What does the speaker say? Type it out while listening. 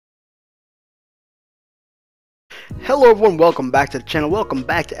Hello everyone, welcome back to the channel, welcome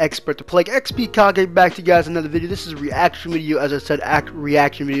back to Expert to Play. XPKAGE back to you guys another video. This is a reaction video. As I said,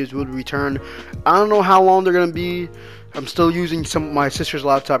 reaction videos will return. I don't know how long they're going to be. I'm still using my sister's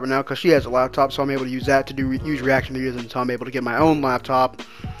laptop right now because she has a laptop, so I'm able to use that to use reaction videos until I'm able to get my own laptop.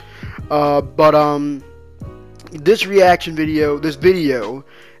 This video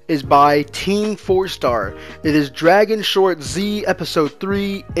is by Date-Teen-TeamFourStar. It is DragonShortZ Episode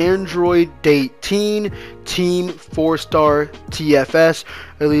 3, Android Date-Teen-TeamFourStar TFS.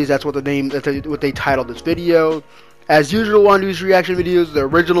 At least that's what what they titled this video. As usual on these reaction videos, the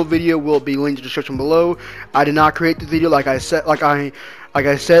original video will be linked in the description below. I did not create the video, like I said.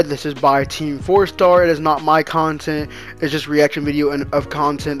 This is by Date-Teen-TeamFourStar. It is not my content. It's just reaction video of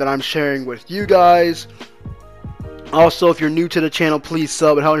content that I'm sharing with you guys. Also, if you're new to the channel, please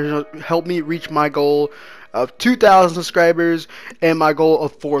sub and help me reach my goal of 2,000 subscribers and my goal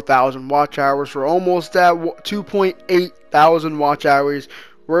of 4,000 watch hours. We're almost at 2.8 thousand watch hours.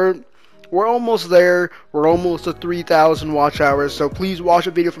 We're almost there. We're almost to 3,000 watch hours. So please watch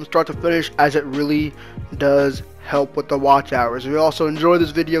the video from start to finish, as it really does help with the watch hours. If you also enjoy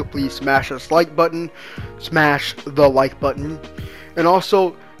this video, please smash this like button. Smash the like button. And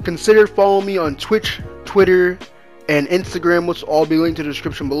also consider following me on Twitch, Twitter, and Instagram, which will all be linked in the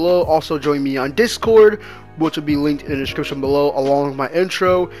description below. Also join me on Discord, which will be linked in the description below, along with my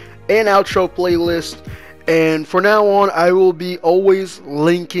intro and outro playlist. And for now on, I will be always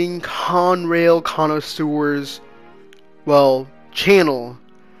linking Conrail Connoisseur's channel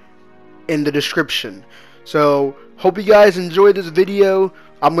in the description. So hope you guys enjoyed this video.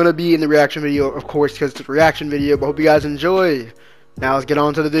 I'm gonna be in the reaction video, of course, because it's a reaction video, but hope you guys enjoy. Now let's get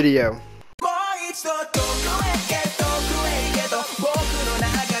on to the video.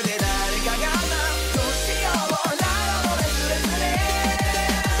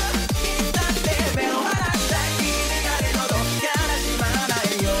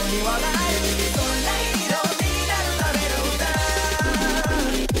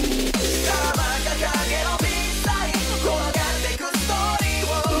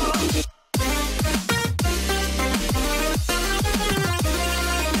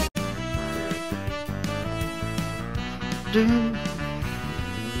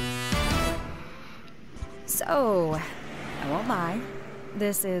 So, I won't lie,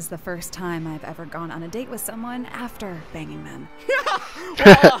 this is the first time I've ever gone on a date with someone after banging them.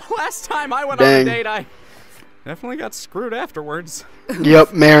 Well, last time I went on a date, I definitely got screwed afterwards.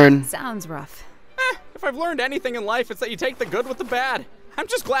 Yep, Marin. Sounds rough. If I've learned anything in life, it's that you take the good with the bad. I'm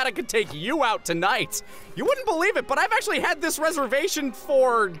just glad I could take you out tonight. You wouldn't believe it, but I've actually had this reservation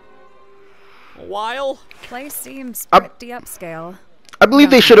for a while. Place seems pretty upscale. I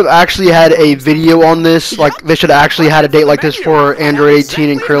believe they should have actually had a video on this. Like, they should have actually had a date like this for Android 18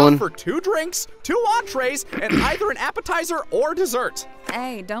 and Krillin. For 2 drinks, 2 entrees, and either an appetizer or dessert.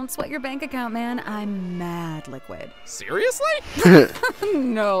 Hey, don't sweat your bank account, man. I'm mad liquid. Seriously?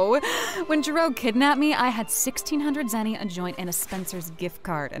 No. When Jiro kidnapped me, I had 1,600 zenny, a joint, and a Spencer's gift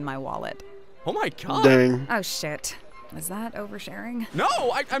card in my wallet. Oh my god. Dang. Oh shit. Was that oversharing? No,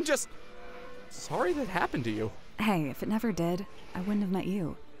 I'm just sorry that happened to you. Hey, if it never did, I wouldn't have met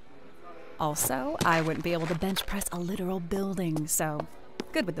you. Also, I wouldn't be able to bench press a literal building, so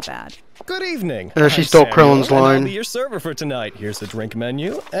good with the bad. Good evening. She stole Krillin's line. I'll be your server for tonight. Here's the drink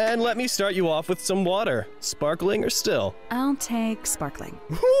menu, and let me start you off with some water. Sparkling or still? I'll take sparkling.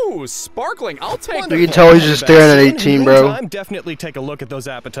 Ooh, sparkling. I'll take. Wonderful. You can tell he's just staring at 18, bro. Meantime, definitely take a look at those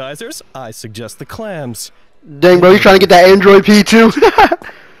appetizers. I suggest the clams. Dang, bro, you trying to get that Android P too?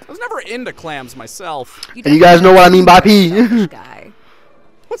 I was never into clams myself. And you guys know what I mean by P. Guy.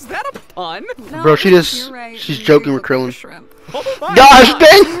 Was that a pun? No, Bro, she's right. joking with Krillin. Oh my Gosh,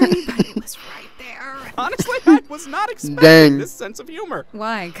 dang! Everybody was right there. Honestly, I was not expecting Dang. this sense of humor.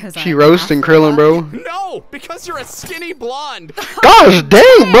 Why? Because She roasting Krillin, bro. No, because you're a skinny blonde. Gosh,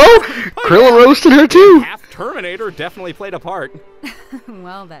 dang, bro! Krillin roasted her too. Half Terminator definitely played a part.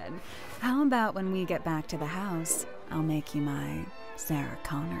 Well then, how about when we get back to the house, I'll make you my Sarah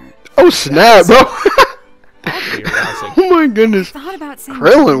Connor. Oh snap, bro! Oddly arousing. Oh my goodness. Thought about saying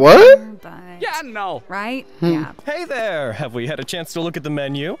Krillin, what? but... Yeah, no. Right? Yeah. Hey there. Have we had a chance to look at the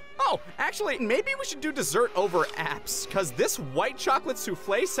menu? Oh, actually, maybe we should do dessert over apps, because this white chocolate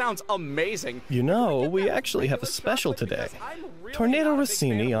souffle sounds amazing. You know, we actually have a special today. Tornado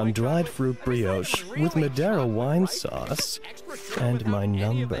Rossini on dried fruit brioche with Madeira wine sauce and my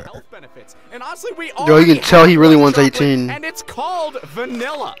number. And honestly, we Yo, you can tell he really wants 18. And it's called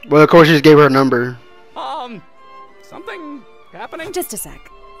vanilla. Well, of course, she just gave her a number. Something happening? Just a sec.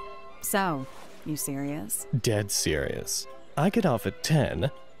 So, you serious? Dead serious. I get off at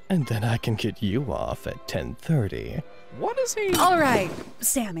 10, And then I can get you off at 10:30. What is he? All right,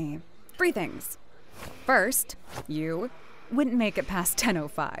 Sammy. 3 things. First, you wouldn't make it past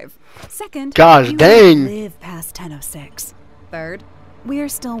 10:05. Second, Gosh you dang. wouldn't live past 10:06. Third, we're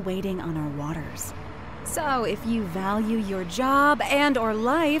still waiting on our waters. So if you value your job and or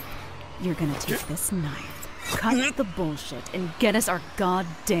life, you're gonna take this knife, cut the bullshit, and get us our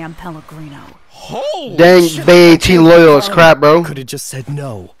goddamn Pellegrino. Holy Dang, shit. Bay 18 loyal as crap, bro. Could have just said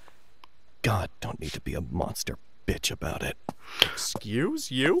no. God, don't need to be a monster bitch about it.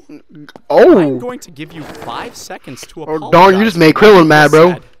 Excuse you? I'm Oh. going to give you 5 seconds to Oh, apologize. darn, you just made for what Krillin you mad, bro.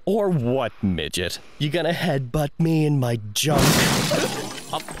 said. Or what, midget? You gonna headbutt me in my junk?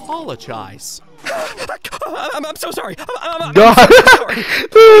 Apologize. I'm so sorry. I'm God. so sorry.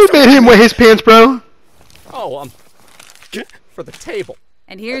 Made him wear his pants, bro. Oh, for the table.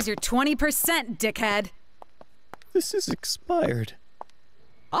 And here's your 20%, dickhead. This is expired.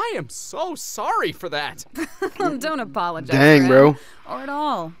 I am so sorry for that. Don't apologize. Dang, Red. bro. Or at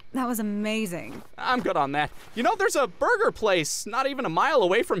all. That was amazing. I'm good on that. You know, there's a burger place not even a mile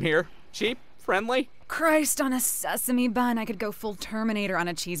away from here. Cheap, friendly. Christ on a sesame bun. I could go full Terminator on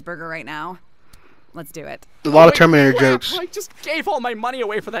a cheeseburger right now. Let's do it. A lot of Holy Terminator crap, jokes. I just gave all my money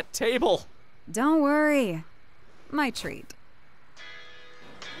away for that table. Don't worry. My treat.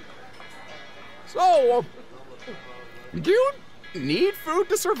 So, do you need food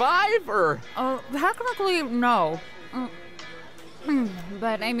to survive, or? Technically, no.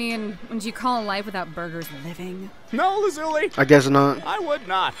 But, I mean, would you call a life without burgers living? No, Lazuli, I guess not. I would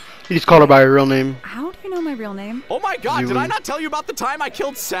not. You just called her by her real name. How do you know my real name? Oh my god, did Zuli. I not tell you about the time I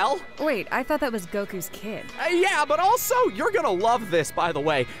killed Cell? Wait, I thought that was Goku's kid. Yeah, but also, you're gonna love this, by the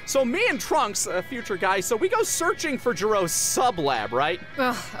way. So me and Trunks, a future guy, so we go searching for Jiro's sub-lab, right?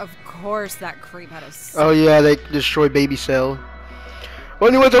 Ugh, of course that creep had a Oh yeah, they destroyed Baby Cell. Well,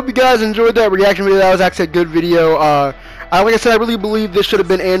 anyways, hope you guys enjoyed that reaction video. That was actually a good video. Like I said, I really believe this should have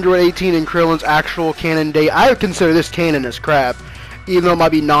been Android 18 and Krillin's actual canon date. I would consider this canon as crap, even though it might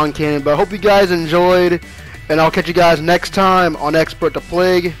be non-canon. But I hope you guys enjoyed, and I'll catch you guys next time on Expert the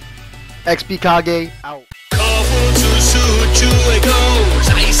Plague. XPKAGE out. 거부투수 주의고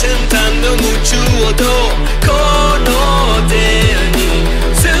最先端の夢中をどこので